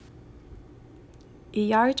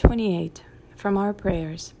Iyar 28, from our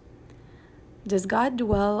prayers. Does God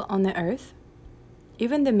dwell on the earth?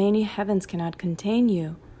 Even the many heavens cannot contain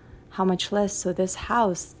you, how much less so this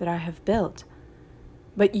house that I have built.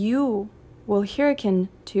 But you will hearken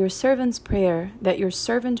to your servant's prayer that your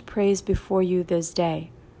servant prays before you this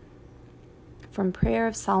day. From Prayer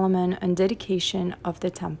of Solomon on dedication of the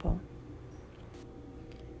temple.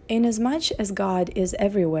 Inasmuch as God is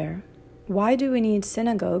everywhere, why do we need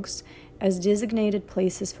synagogues as designated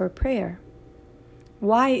places for prayer?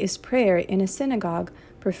 Why is prayer in a synagogue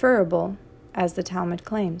preferable, as the Talmud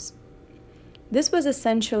claims? This was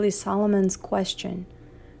essentially Solomon's question.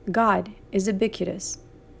 God is ubiquitous.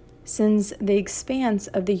 Since the expanse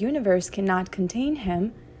of the universe cannot contain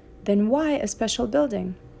him, then why a special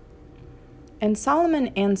building? And Solomon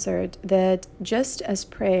answered that just as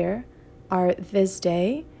prayer are this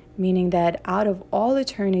day, meaning that out of all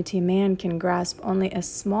eternity man can grasp only a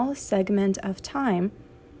small segment of time,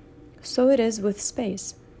 so it is with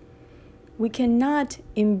space. We cannot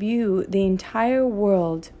imbue the entire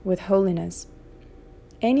world with holiness.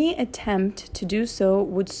 Any attempt to do so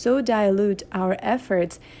would so dilute our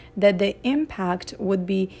efforts that the impact would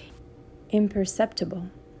be imperceptible.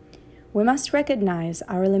 We must recognize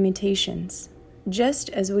our limitations, just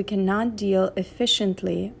as we cannot deal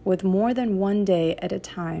efficiently with more than one day at a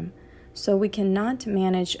time, so we cannot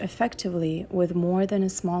manage effectively with more than a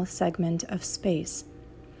small segment of space.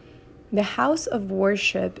 The house of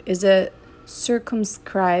worship is a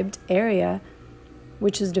circumscribed area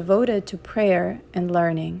which is devoted to prayer and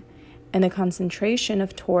learning, and the concentration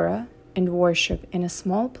of Torah and worship in a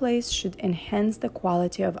small place should enhance the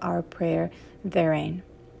quality of our prayer therein.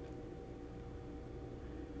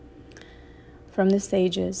 From the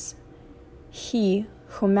sages, he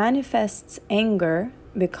who manifests anger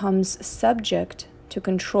becomes subject to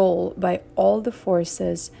control by all the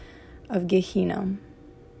forces of Gehinnom.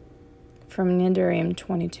 From Nedarim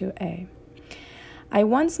 22a. I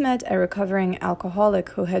once met a recovering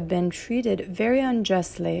alcoholic who had been treated very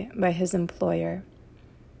unjustly by his employer.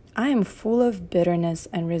 I am full of bitterness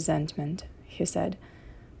and resentment, he said,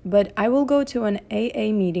 but I will go to an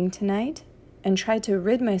AA meeting tonight and try to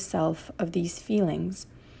rid myself of these feelings.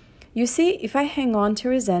 You see, if I hang on to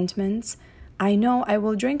resentments, I know I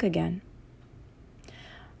will drink again.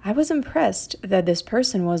 I was impressed that this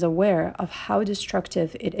person was aware of how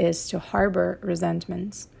destructive it is to harbor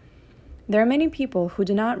resentments. There are many people who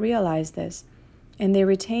do not realize this, and they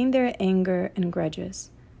retain their anger and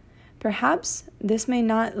grudges. Perhaps this may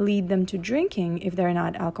not lead them to drinking if they're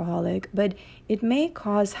not alcoholic, but it may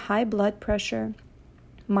cause high blood pressure,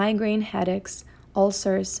 migraine headaches,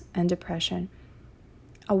 ulcers, and depression.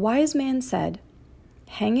 A wise man said,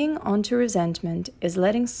 "Hanging onto resentment is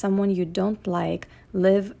letting someone you don't like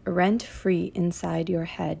live rent-free inside your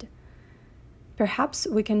head." Perhaps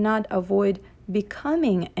we cannot avoid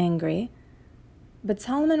becoming angry, but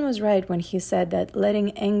Solomon was right when he said that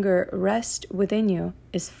letting anger rest within you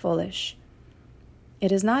is foolish.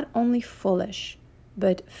 It is not only foolish,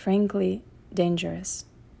 but frankly dangerous.